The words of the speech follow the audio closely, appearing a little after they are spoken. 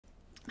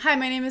Hi,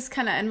 my name is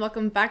Kenna and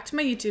welcome back to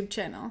my YouTube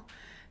channel.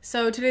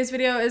 So today's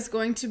video is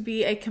going to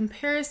be a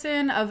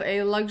comparison of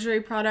a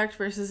luxury product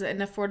versus an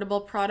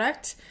affordable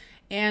product.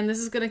 And this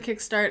is going to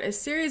kickstart a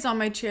series on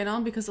my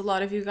channel because a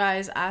lot of you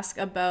guys ask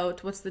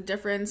about what's the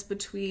difference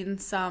between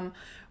some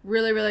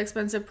really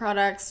expensive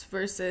products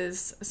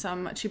versus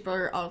some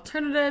cheaper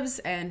alternatives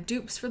and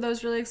dupes for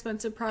those really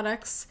expensive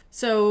products.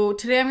 So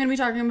today I'm going to be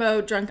talking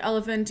about Drunk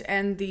Elephant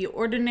and the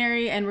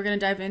Ordinary, and we're going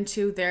to dive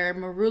into their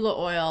marula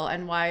oil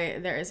and why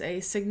there is a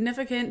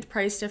significant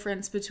price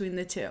difference between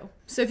the two.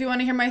 So if you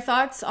want to hear my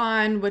thoughts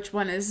on which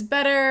one is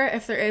better,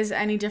 if there is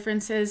any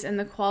differences in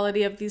the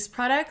quality of these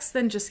products,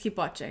 then just keep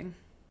watching.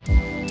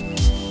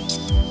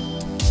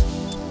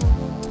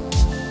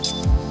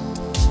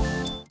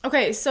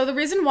 Okay, so the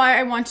reason why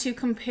I want to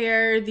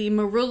compare the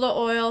marula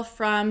oil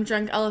from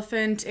Drunk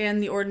Elephant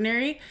and the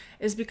Ordinary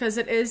is because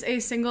it is a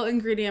single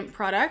ingredient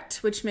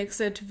product, which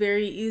makes it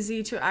very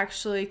easy to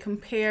actually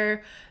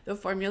compare the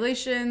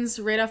formulations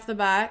right off the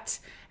bat.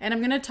 And I'm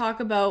going to talk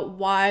about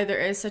why there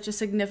is such a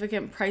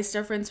significant price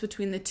difference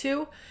between the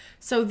two.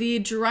 So the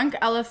Drunk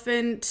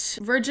Elephant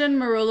Virgin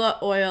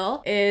Marula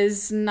Oil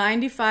is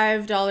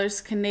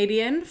 $95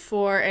 Canadian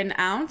for an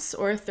ounce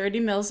or 30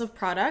 mils of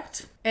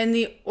product. And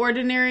the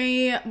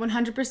Ordinary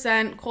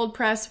 100% cold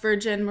pressed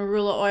virgin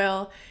marula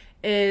oil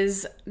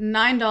is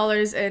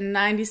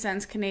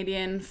 $9.90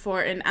 Canadian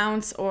for an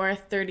ounce or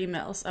 30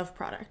 mils of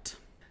product.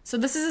 So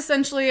this is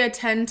essentially a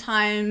 10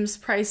 times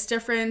price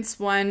difference.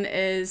 One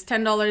is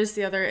 $10,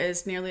 the other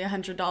is nearly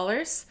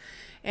 $100.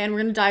 And we're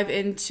going to dive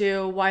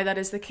into why that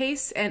is the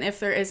case and if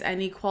there is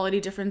any quality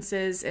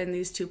differences in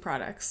these two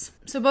products.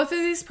 So both of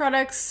these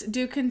products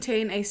do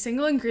contain a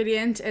single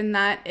ingredient, and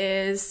that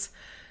is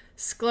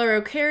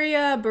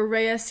Sclerocaria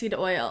borea seed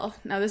oil.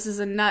 Now this is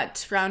a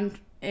nut found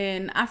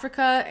in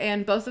Africa,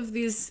 and both of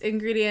these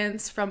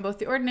ingredients from both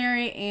the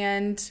Ordinary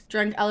and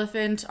Drunk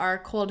Elephant are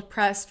cold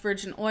pressed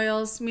virgin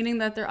oils, meaning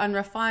that they're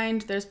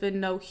unrefined. There's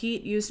been no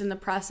heat used in the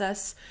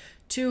process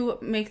to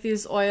make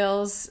these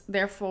oils,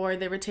 therefore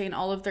they retain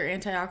all of their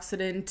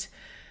antioxidant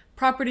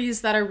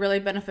properties that are really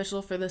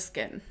beneficial for the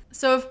skin.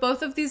 So if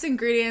both of these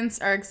ingredients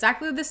are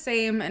exactly the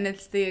same and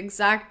it's the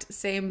exact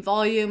same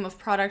volume of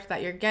product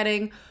that you're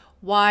getting,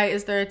 why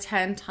is there a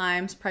 10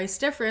 times price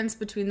difference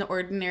between the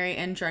Ordinary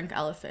and Drunk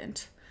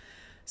Elephant?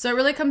 So it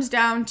really comes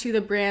down to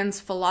the brand's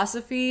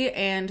philosophy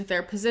and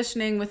their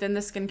positioning within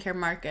the skincare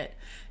market.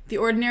 The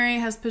Ordinary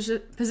has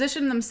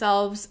positioned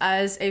themselves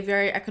as a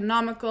very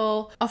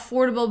economical,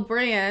 affordable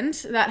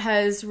brand that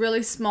has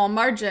really small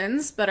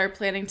margins but are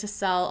planning to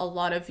sell a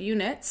lot of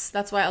units.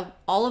 That's why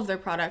all of their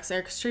products are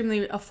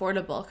extremely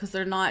affordable, because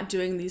they're not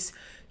doing these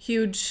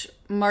huge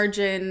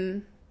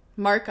margin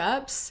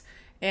markups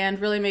and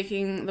really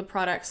making the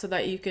product so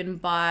that you can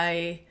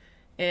buy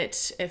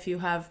it if you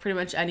have pretty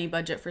much any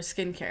budget for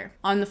skincare.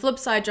 On the flip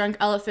side, Drunk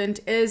Elephant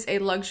is a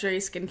luxury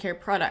skincare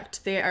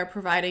product. They are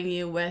providing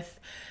you with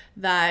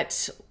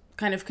that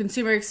kind of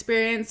consumer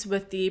experience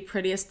with the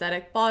pretty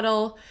aesthetic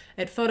bottle.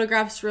 It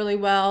photographs really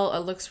well. It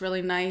looks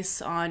really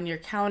nice on your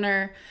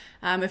counter.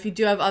 If you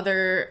do have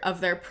other of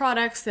their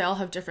products, they all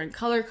have different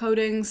color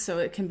codings, so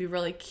it can be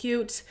really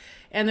cute.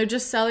 And they're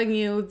just selling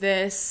you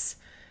this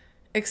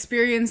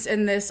experience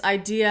in this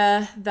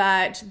idea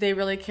that they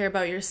really care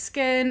about your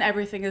skin.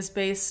 Everything is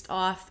based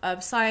off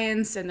of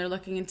science, and they're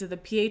looking into the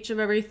pH of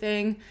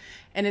everything,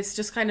 and it's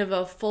just kind of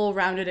a full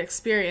rounded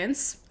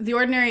experience. The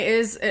Ordinary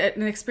is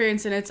an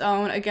experience in its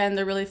own. Again,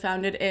 they're really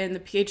founded in the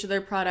pH of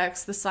their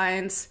products, the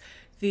science,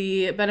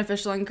 the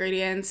beneficial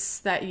ingredients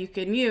that you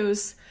can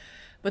use,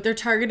 but they're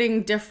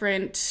targeting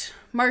different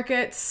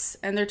markets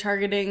and they're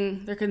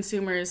targeting their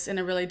consumers in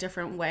a really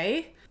different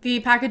way. The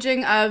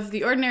packaging of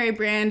the Ordinary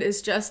brand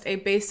is just a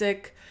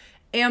basic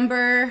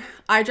amber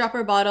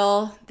eyedropper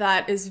bottle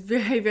that is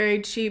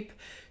very cheap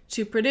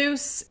to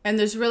produce, and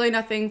there's really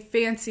nothing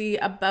fancy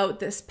about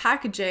this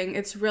packaging.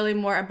 It's really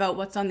more about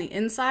what's on the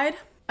inside.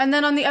 And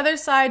then on the other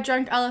side,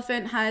 Drunk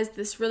Elephant has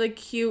this really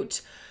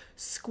cute,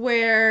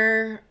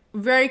 square,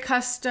 very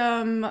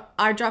custom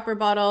eyedropper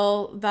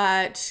bottle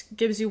that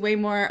gives you way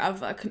more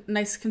of a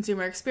nice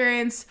consumer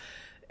experience.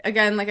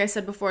 Again, like I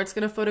said before, it's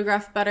going to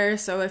photograph better,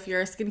 so if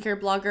you're a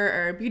skincare blogger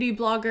or a beauty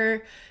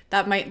blogger,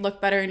 that might look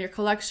better in your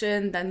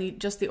collection than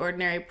just the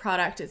Ordinary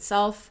product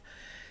itself.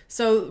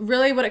 So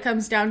really what it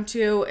comes down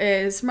to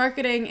is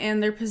marketing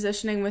and their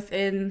positioning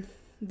within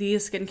the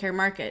skincare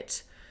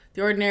market.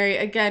 The Ordinary,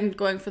 again,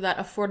 going for that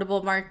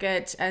affordable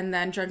market, and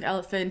then Drunk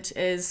Elephant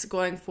is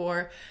going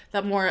for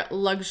that more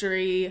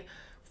luxury,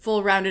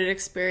 full-rounded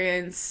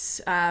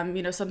experience,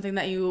 something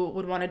that you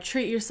would want to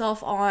treat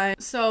yourself on.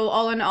 So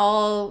all in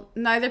all,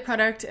 neither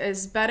product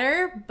is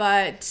better,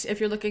 but if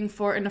you're looking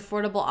for an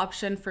affordable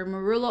option for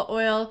marula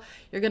oil,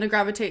 you're going to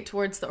gravitate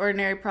towards the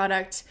Ordinary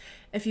product.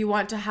 If you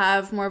want to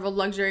have more of a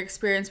luxury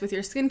experience with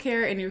your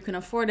skincare and you can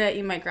afford it,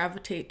 you might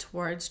gravitate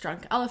towards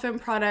Drunk Elephant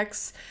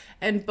products,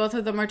 and both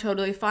of them are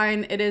totally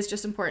fine. It is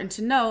just important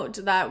to note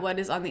that what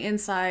is on the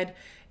inside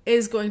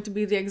is going to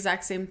be the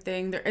exact same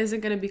thing. There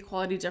isn't going to be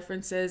quality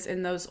differences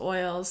in those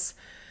oils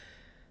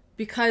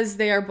because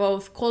they are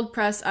both cold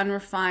pressed,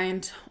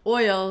 unrefined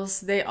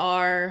oils, they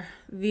are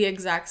the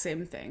exact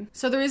same thing.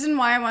 So the reason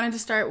why I wanted to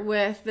start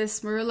with this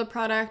Marula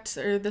product,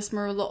 or this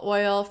Marula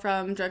oil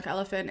from Drunk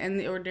Elephant and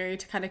The Ordinary,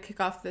 to kind of kick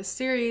off this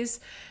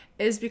series,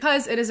 is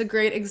because it is a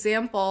great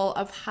example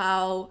of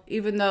how,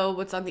 even though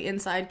what's on the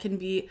inside can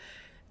be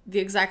the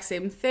exact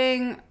same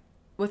thing,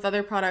 with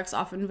other products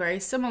often very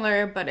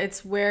similar, but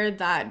it's where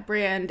that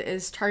brand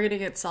is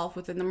targeting itself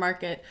within the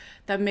market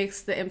that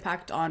makes the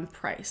impact on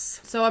price.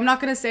 So I'm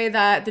not going to say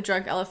that the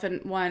Drunk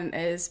Elephant one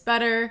is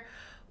better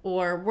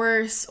or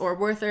worse or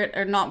worth it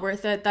or not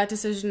worth it. That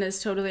decision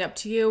is totally up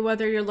to you,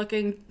 whether you're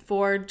looking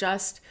for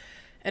just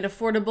an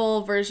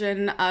affordable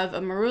version of a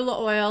marula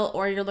oil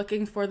or you're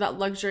looking for that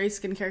luxury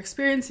skincare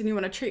experience and you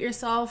want to treat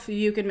yourself.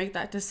 You can make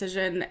that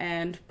decision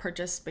and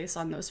purchase based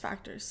on those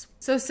factors.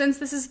 So since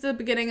this is the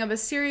beginning of a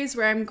series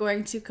where I'm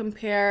going to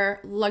compare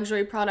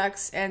luxury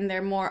products and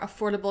their more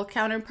affordable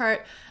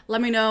counterpart,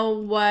 let me know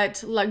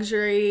what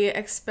luxury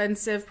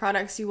expensive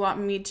products you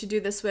want me to do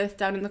this with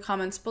down in the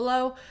comments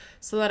below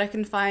so that I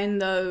can find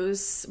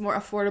those more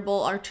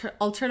affordable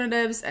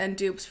alternatives and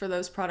dupes for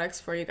those products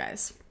for you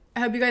guys. I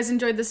hope you guys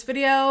enjoyed this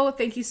video.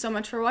 Thank you so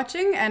much for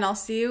watching, and I'll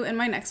see you in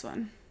my next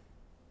one.